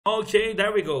Okay,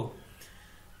 there we go.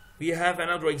 We have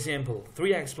another example.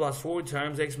 3x plus 4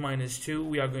 times x minus 2.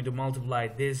 We are going to multiply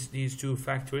these two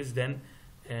factors then,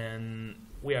 and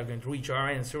we are going to reach our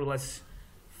answer. Let's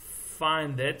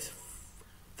find it.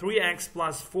 3x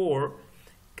plus 4.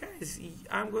 Guys,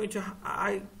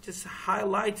 I just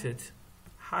highlighted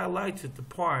the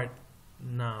part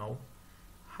now.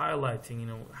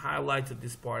 Highlighted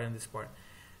this part and this part.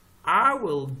 I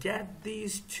will get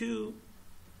these two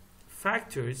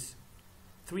factors,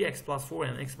 3x plus 4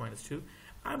 and x minus 2,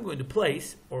 I'm going to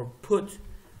place or put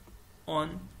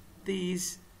on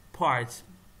these parts,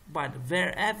 but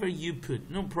wherever you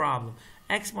put, no problem.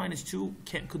 X minus 2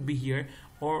 could be here,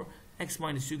 or x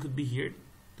minus 2 could be here.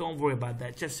 Don't worry about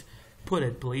that. Just put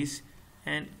it, please,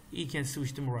 and you can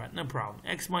switch them around, no problem.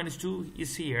 X minus 2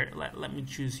 is here. Let me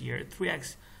choose here.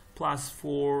 3x plus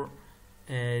 4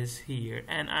 is here,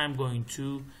 and I'm going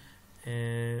to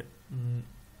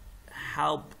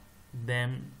help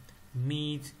them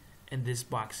meet in this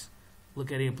box.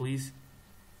 Look at it, please.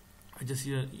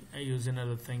 I use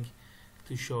another thing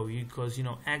to show you, because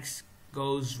x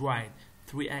goes right,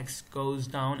 3x goes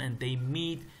down, and they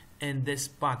meet in this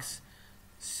box.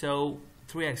 So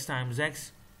 3x times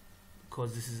x,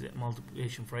 because this is a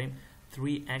multiplication frame,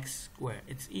 3x squared.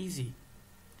 It's easy.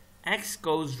 X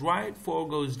goes right, 4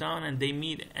 goes down, and they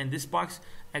meet in this box.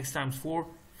 X times 4,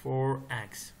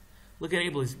 4x. Look at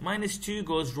it, please. Minus 2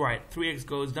 goes right, 3x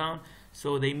goes down,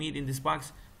 so they meet in this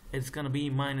box. It's going to be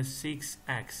minus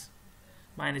 6x.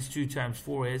 Minus 2 times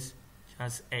 4 is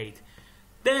just 8.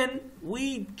 Then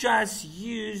we just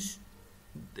use,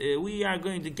 we are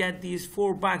going to get these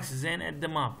 4 boxes and add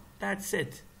them up. That's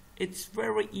it. It's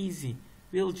very easy.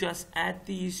 We'll just add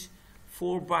these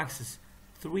 4 boxes.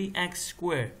 3x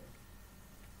squared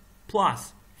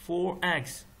plus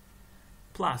 4x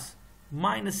plus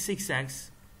minus 6x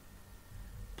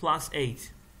plus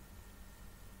 8.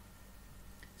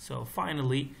 So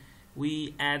finally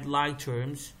we add like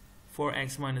terms.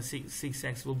 4x minus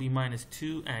 6x will be minus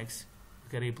 2x.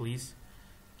 Look at it, please.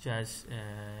 Just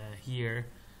here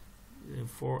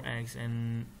 4x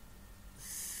and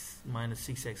minus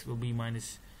 6x will be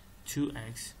minus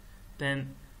 2x.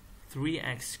 Then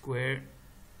 3x squared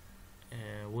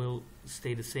will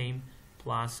stay the same,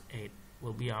 plus 8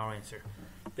 will be our answer.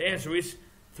 The answer is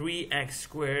 3x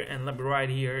squared, and let me write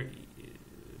here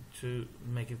to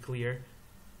make it clear.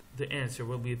 The answer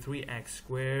will be 3x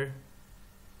squared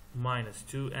minus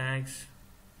 2x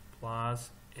plus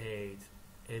 8.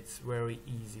 It's very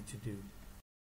easy to do.